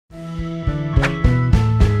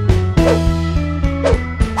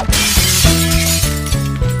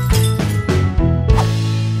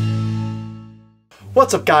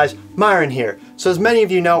What's up guys, Myron here. So as many of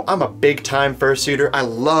you know, I'm a big time fursuiter. I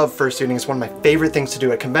love fursuiting. It's one of my favorite things to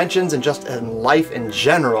do at conventions and just in life in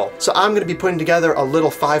general. So I'm gonna be putting together a little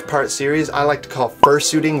 5-part series I like to call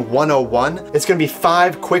Fursuiting 101. It's gonna be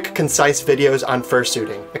 5 quick, concise videos on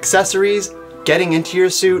fursuiting. Accessories, getting into your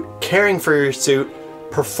suit, caring for your suit,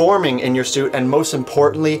 performing in your suit, and most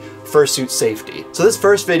importantly, fursuit safety. So this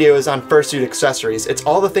first video is on fursuit accessories. It's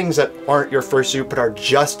all the things that aren't your fursuit but are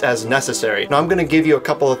just as necessary. Now I'm gonna give you a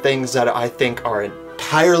couple of things that I think are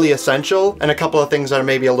entirely essential and a couple of things that are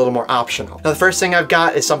maybe a little more optional. Now the first thing I've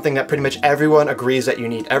got is something that pretty much everyone agrees that you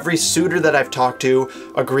need. Every suitor that I've talked to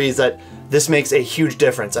agrees that this makes a huge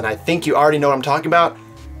difference, and I think you already know what I'm talking about.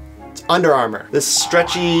 It's Under Armour. This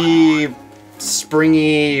stretchy,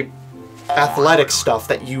 springy, athletic stuff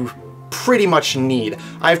that you pretty much need.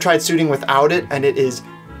 I've tried suiting without it and it is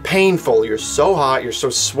painful. You're so hot, you're so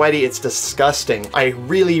sweaty, it's disgusting. I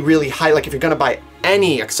really highly, like if you're gonna buy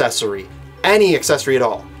any accessory at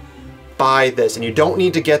all, buy this. And you don't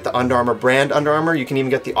need to get the Under Armour brand Under Armour, you can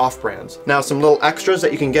even get the off brands. Now some little extras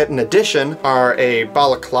that you can get in addition are a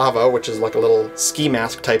balaclava, which is like a little ski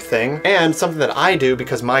mask type thing, and something that I do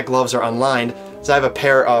because my gloves are unlined. So I have a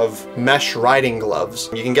pair of mesh riding gloves.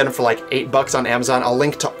 You can get them for like $8 on Amazon. I'll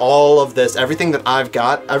link to all of this, everything that I've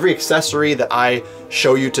got, every accessory that I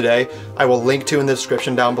show you today, I will link to in the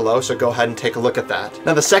description down below, so go ahead and take a look at that.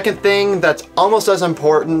 Now the second thing that's almost as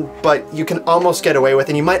important, but you can almost get away with,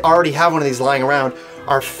 and you might already have one of these lying around,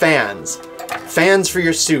 are fans. Fans for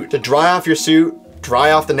your suit, to dry off your suit,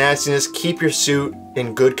 dry off the nastiness, keep your suit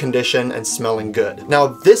in good condition and smelling good. Now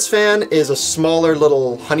this fan is a smaller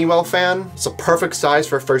little Honeywell fan. It's a perfect size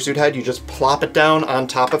for a fursuit head. You just plop it down on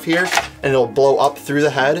top of here and it'll blow up through the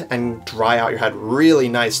head and dry out your head really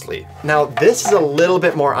nicely. Now this is a little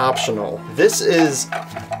bit more optional. This is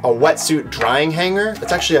a wetsuit drying hanger.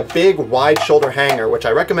 It's actually a big wide shoulder hanger, which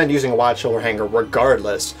I recommend using a wide shoulder hanger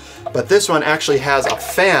regardless. But this one actually has a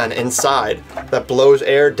fan inside that blows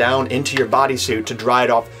air down into your bodysuit to dry it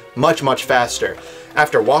off much faster.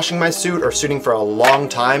 After washing my suit or suiting for a long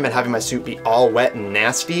time and having my suit be all wet and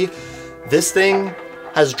nasty, this thing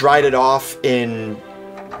has dried it off in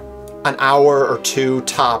an hour or 2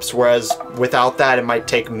 tops, whereas without that it might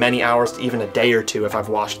take many hours to even a day or 2 if I've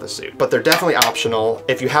washed the suit. But they're definitely optional.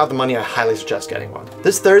 If you have the money, I highly suggest getting one.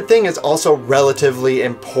 This third thing is also relatively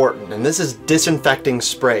important, and this is disinfecting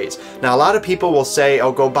sprays. Now a lot of people will say,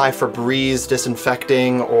 oh, go buy Febreze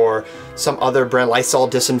disinfecting or some other brand, Lysol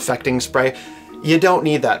disinfecting spray. You don't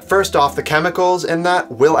need that. First off, the chemicals in that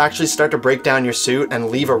will actually start to break down your suit and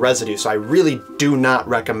leave a residue, so I really do not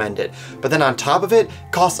recommend it. But then on top of it, it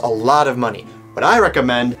costs a lot of money. What I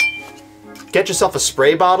recommend, get yourself a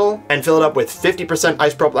spray bottle and fill it up with 50%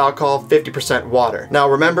 isopropyl alcohol, 50% water. Now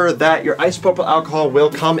remember that your isopropyl alcohol will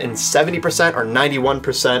come in 70% or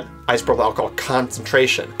 91% isopropyl alcohol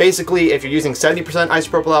concentration. Basically, if you're using 70%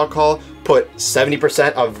 isopropyl alcohol, put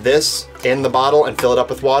 70% of this in the bottle and fill it up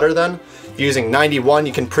with water then. If you're using 91,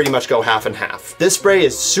 you can pretty much go half and half. This spray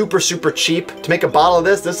is super cheap. To make a bottle of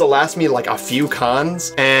this will last me like a few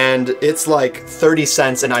cons, and it's like 30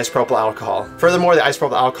 cents in isopropyl alcohol. Furthermore, the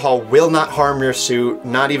isopropyl alcohol will not harm your suit,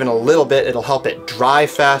 not even a little bit. It'll help it dry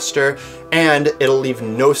faster, and it'll leave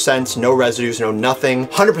no scents, no residues, no nothing.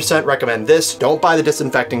 100% recommend this. Don't buy the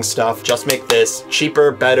disinfecting stuff. Just make this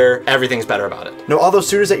cheaper, better. Everything's better about it. Now, all those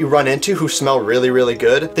suitors that you run into who smell really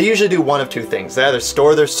good, they usually do one of 2 things. They either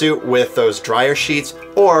store their suit with those dryer sheets,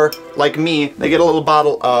 or like me, they get a little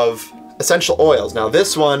bottle of essential oils. Now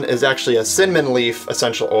this one is actually a cinnamon leaf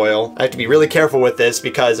essential oil. I have to be really careful with this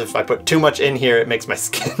because if I put too much in here, it makes my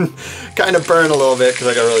skin kind of burn a little bit because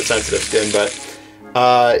I got really sensitive skin.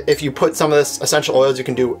 But if you put some of this essential oils, you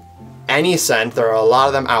can do any scent. There are a lot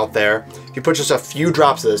of them out there. If you put just a few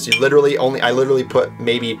drops of this, I literally put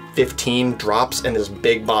maybe 15 drops in this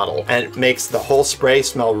big bottle, and it makes the whole spray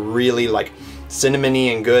smell really like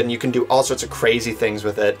cinnamony and good, and you can do all sorts of crazy things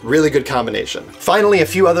with it. Really good combination. Finally, a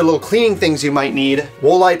few other little cleaning things you might need.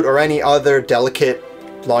 Woolite or any other delicate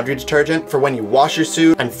laundry detergent for when you wash your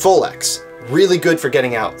suit, and Folex. Really good for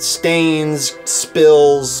getting out stains,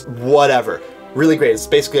 spills, whatever. Really great. It's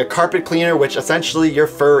basically a carpet cleaner, which essentially your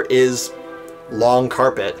fur is long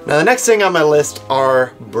carpet. Now the next thing on my list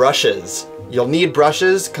are brushes. You'll need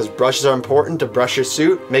brushes because brushes are important to brush your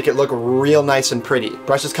suit, make it look real nice and pretty.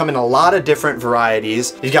 Brushes come in a lot of different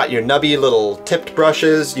varieties. You've got your nubby little tipped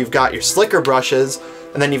brushes, you've got your slicker brushes,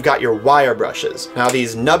 and then you've got your wire brushes. Now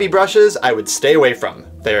these nubby brushes I would stay away from.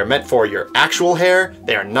 They are meant for your actual hair.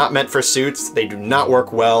 They are not meant for suits. They do not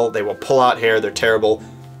work well. They will pull out hair. They're terrible.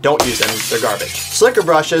 Don't use them, they're garbage. Slicker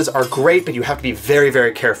brushes are great, but you have to be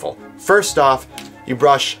very careful. First off, you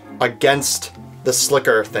brush against the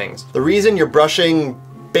slicker things. The reason you're brushing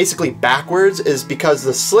basically backwards is because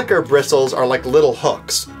the slicker bristles are like little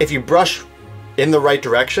hooks. If you brush in the right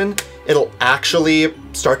direction, it'll actually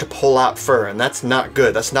start to pull out fur, and that's not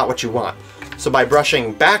good. That's not what you want. So by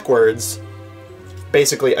brushing backwards,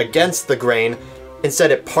 basically against the grain,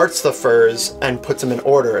 instead it parts the furs and puts them in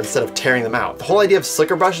order instead of tearing them out. The whole idea of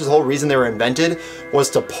slicker brushes, the whole reason they were invented was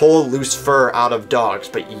to pull loose fur out of dogs,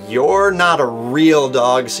 but you're not a real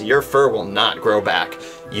dog, so your fur will not grow back.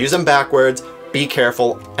 Use them backwards, be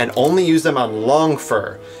careful, and only use them on long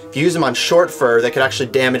fur. If you use them on short fur, they could actually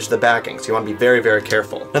damage the backing, so you want to be very, very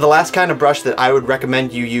careful. Now the last kind of brush that I would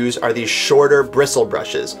recommend you use are these shorter bristle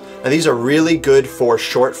brushes. Now these are really good for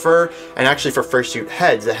short fur and actually for fursuit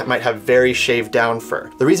heads that might have very shaved down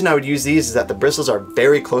fur. The reason I would use these is that the bristles are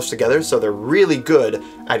very close together, so they're really good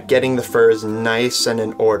at getting the furs nice and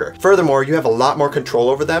in order. Furthermore, you have a lot more control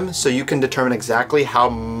over them, so you can determine exactly how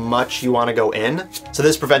much you want to go in. So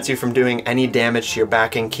this prevents you from doing any damage to your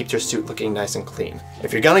backing, keeps your suit looking nice and clean.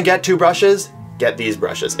 If you're gonna get 2 brushes, get these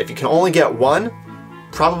brushes. If you can only get 1,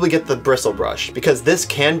 probably get the bristle brush, because this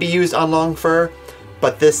can be used on long fur,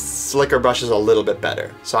 but this slicker brush is a little bit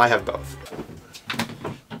better. So I have both.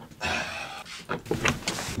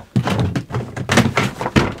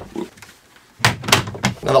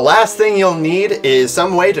 Now the last thing you'll need is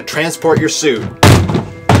some way to transport your suit.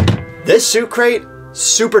 This suit crate,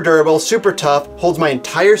 super durable, super tough, holds my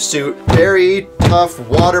entire suit, very tough,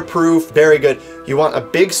 waterproof, very good. You want a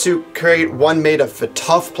big suit crate, one made of a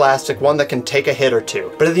tough plastic, one that can take a hit or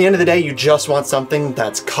 2. But at the end of the day, you just want something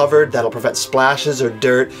that's covered, that'll prevent splashes or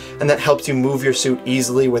dirt, and that helps you move your suit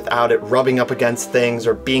easily without it rubbing up against things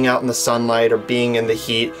or being out in the sunlight or being in the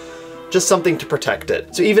heat. Just something to protect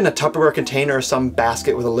it. So even a Tupperware container or some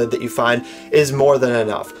basket with a lid that you find is more than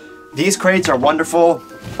enough. These crates are wonderful.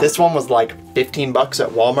 This one was like 15 bucks at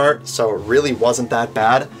Walmart, so it really wasn't that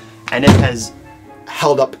bad, and it has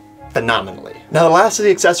held up phenomenally. Now the last of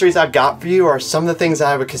the accessories I've got for you are some of the things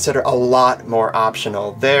I would consider a lot more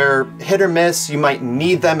optional. They're hit or miss, you might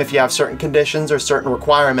need them if you have certain conditions or certain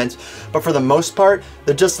requirements, but for the most part,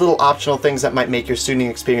 they're just little optional things that might make your suiting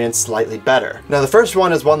experience slightly better. Now the first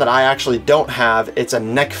one is one that I actually don't have. It's a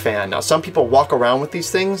neck fan. Now some people walk around with these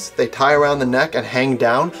things, they tie around the neck and hang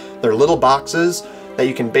down. They're little boxes that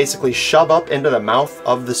you can basically shove up into the mouth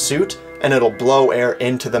of the suit, and it'll blow air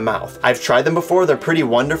into the mouth. I've tried them before, they're pretty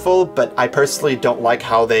wonderful, but I personally don't like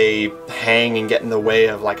how they hang and get in the way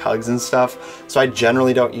of like hugs and stuff, so I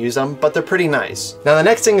generally don't use them, but they're pretty nice. Now the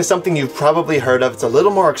next thing is something you've probably heard of. It's a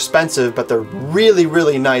little more expensive, but they're really,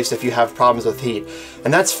 really nice if you have problems with heat,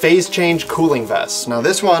 and that's phase change cooling vests. Now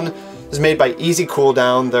this one is made by Easy Cool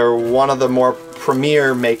Down. They're one of the more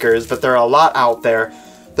premier makers, but there are a lot out there.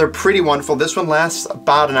 They're pretty wonderful. This one lasts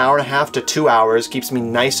about 1.5 hours to 2 hours, keeps me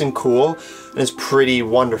nice and cool, and is pretty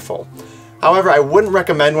wonderful. However, I wouldn't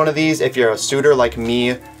recommend one of these if you're a suitor like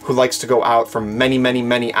me who likes to go out for many, many,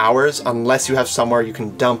 many hours, unless you have somewhere you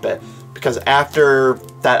can dump it. Because after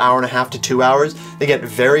that 1.5 hours to 2 hours, they get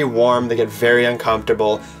very warm, they get very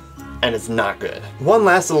uncomfortable, and it's not good. One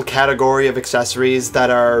last little category of accessories that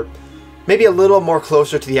are maybe a little more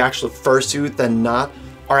closer to the actual fursuit than not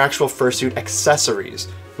are actual fursuit accessories.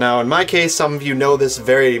 Now in my case, some of you know this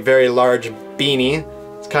very, very large beanie.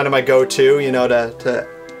 It's kind of my go-to, you know, to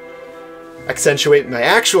accentuate my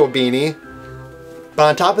actual beanie. But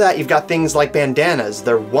on top of that, you've got things like bandanas.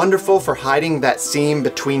 They're wonderful for hiding that seam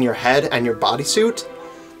between your head and your bodysuit.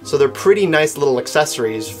 So they're pretty nice little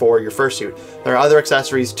accessories for your fursuit. There are other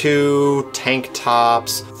accessories too, tank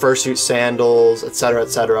tops, fursuit sandals, etc.,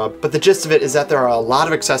 etc. But the gist of it is that there are a lot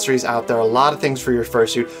of accessories out there, a lot of things for your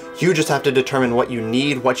fursuit. You just have to determine what you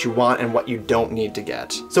need, what you want, and what you don't need to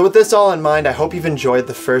get. So with this all in mind, I hope you've enjoyed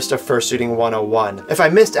the first of Fursuiting 101. If I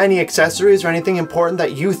missed any accessories or anything important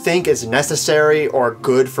that you think is necessary or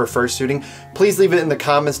good for fursuiting, please leave it in the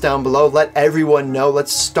comments down below. Let everyone know.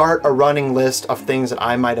 Let's start a running list of things that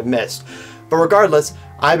I might have missed. But regardless,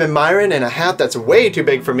 I've been Myron in a hat that's way too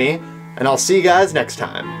big for me, and I'll see you guys next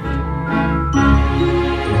time.